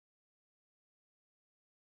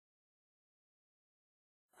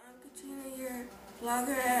Gina, your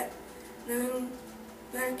vlogger at Living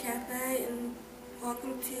Better Cafe, and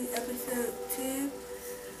welcome to episode 2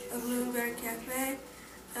 of Living Better Cafe.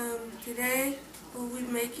 Today we'll be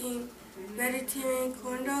making vegetarian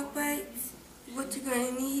corn dog bites. What you're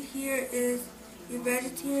going to need here is your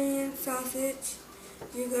vegetarian sausage.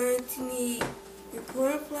 You're going to need your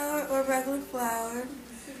corn flour or regular flour.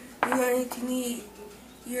 You're going to need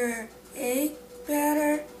your egg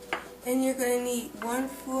batter, and you're going to need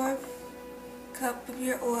 1/4 cup of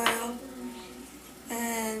your oil.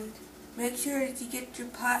 And make sure that you get your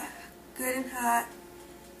pot good and hot.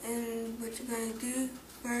 And what you're going to do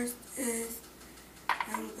first is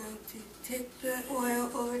I'm going to take the oil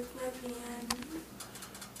over to my pan,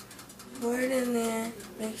 pour it in there,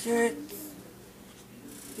 make sure it's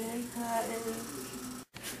good and hot. And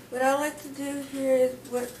what I like to do here is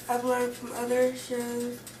what I've learned from other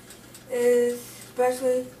shows, is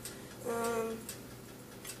especially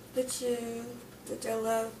The Chew, which I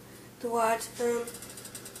love to watch, the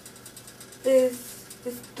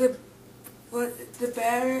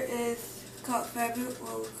batter is called February.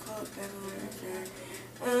 Well, we call it February.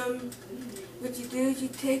 What you do is you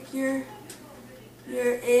take your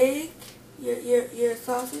egg, your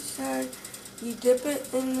sausage side, you dip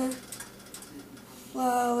it in the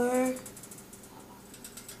flour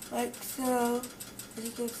like so, as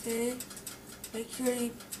you can see. Make sure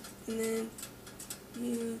you, and then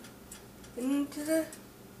you put into the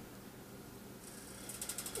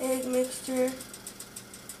egg mixture,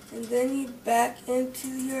 and then you back into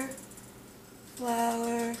your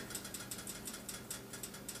flour.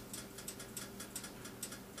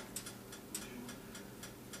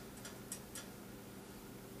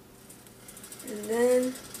 And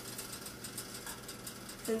then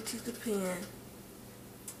into the pan.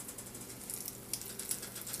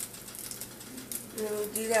 And we'll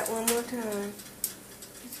do that one more time.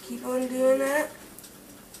 Just keep on doing that.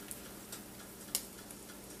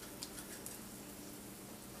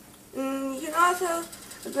 You can also,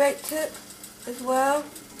 a great tip as well,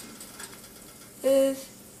 is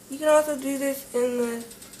you can also do this in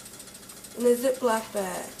the Ziploc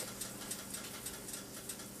bag.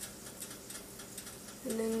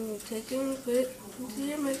 And then you take it and put it into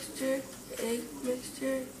your mixture, the egg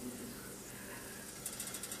mixture,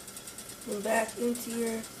 and back into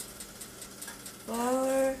your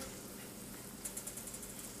flour.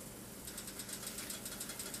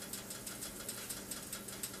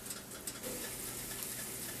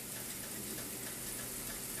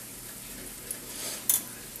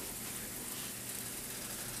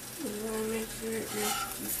 You want to make sure that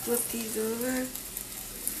you flip these over.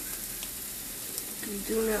 You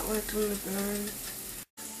do not want them to burn.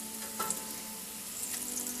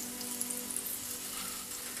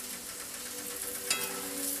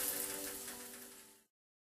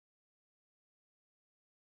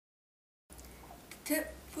 The tip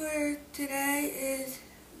for today is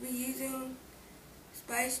reusing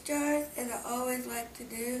spice jars, as I always like to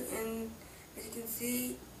do. And as you can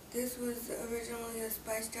see, this was originally a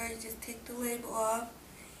spice jar. You just take the label off,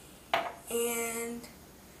 and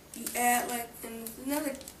you add, and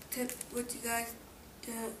another tip which you guys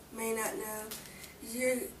may not know, is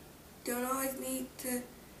you don't always need to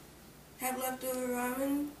have leftover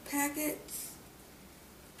ramen packets.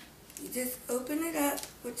 You just open it up,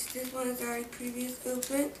 which this one is already previously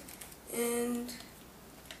opened, and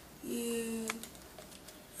you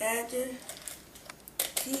add your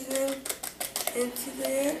seasoning into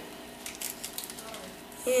there,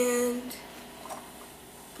 and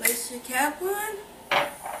place your cap on,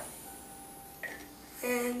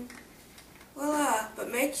 and voila. But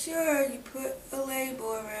make sure you put a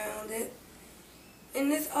label around it. And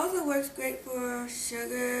this also works great for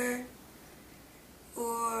sugar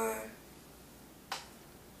or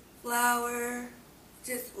flour,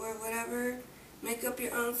 or whatever. Make up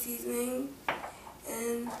your own seasoning,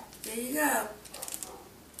 and there you go.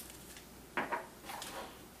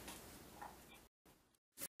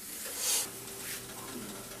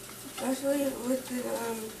 Especially with the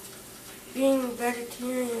being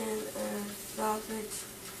vegetarian sausage,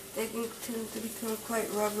 they can tend to become quite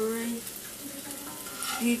rubbery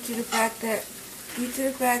due to the fact that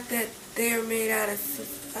they are made out of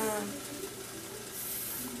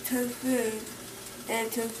tofu,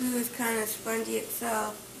 and tofu is kind of spongy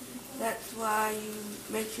itself. That's why you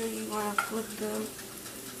make sure you want to flip them,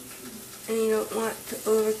 and you don't want to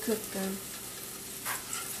overcook them.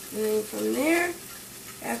 And then from there,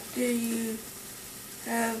 after you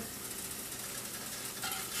have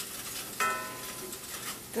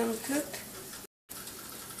them cooked,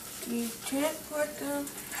 you transport them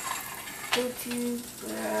into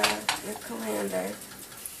the colander.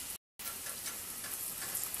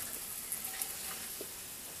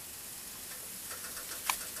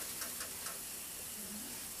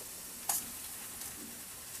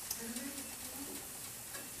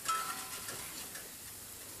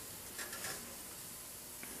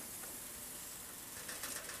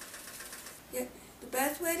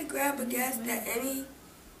 grab a guest at any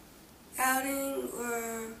outing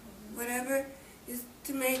or whatever is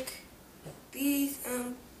to make these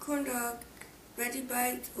corn dog veggie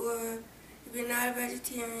bites, or if you're not a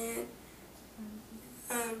vegetarian,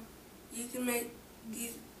 you can make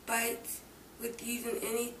these bites with using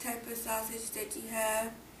any type of sausage that you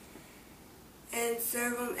have and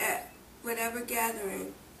serve them at whatever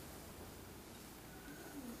gathering.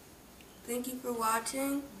 Thank you for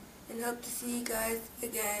watching, and hope to see you guys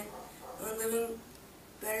again on Living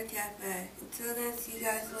Better Cafe. Until then, see you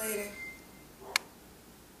guys later.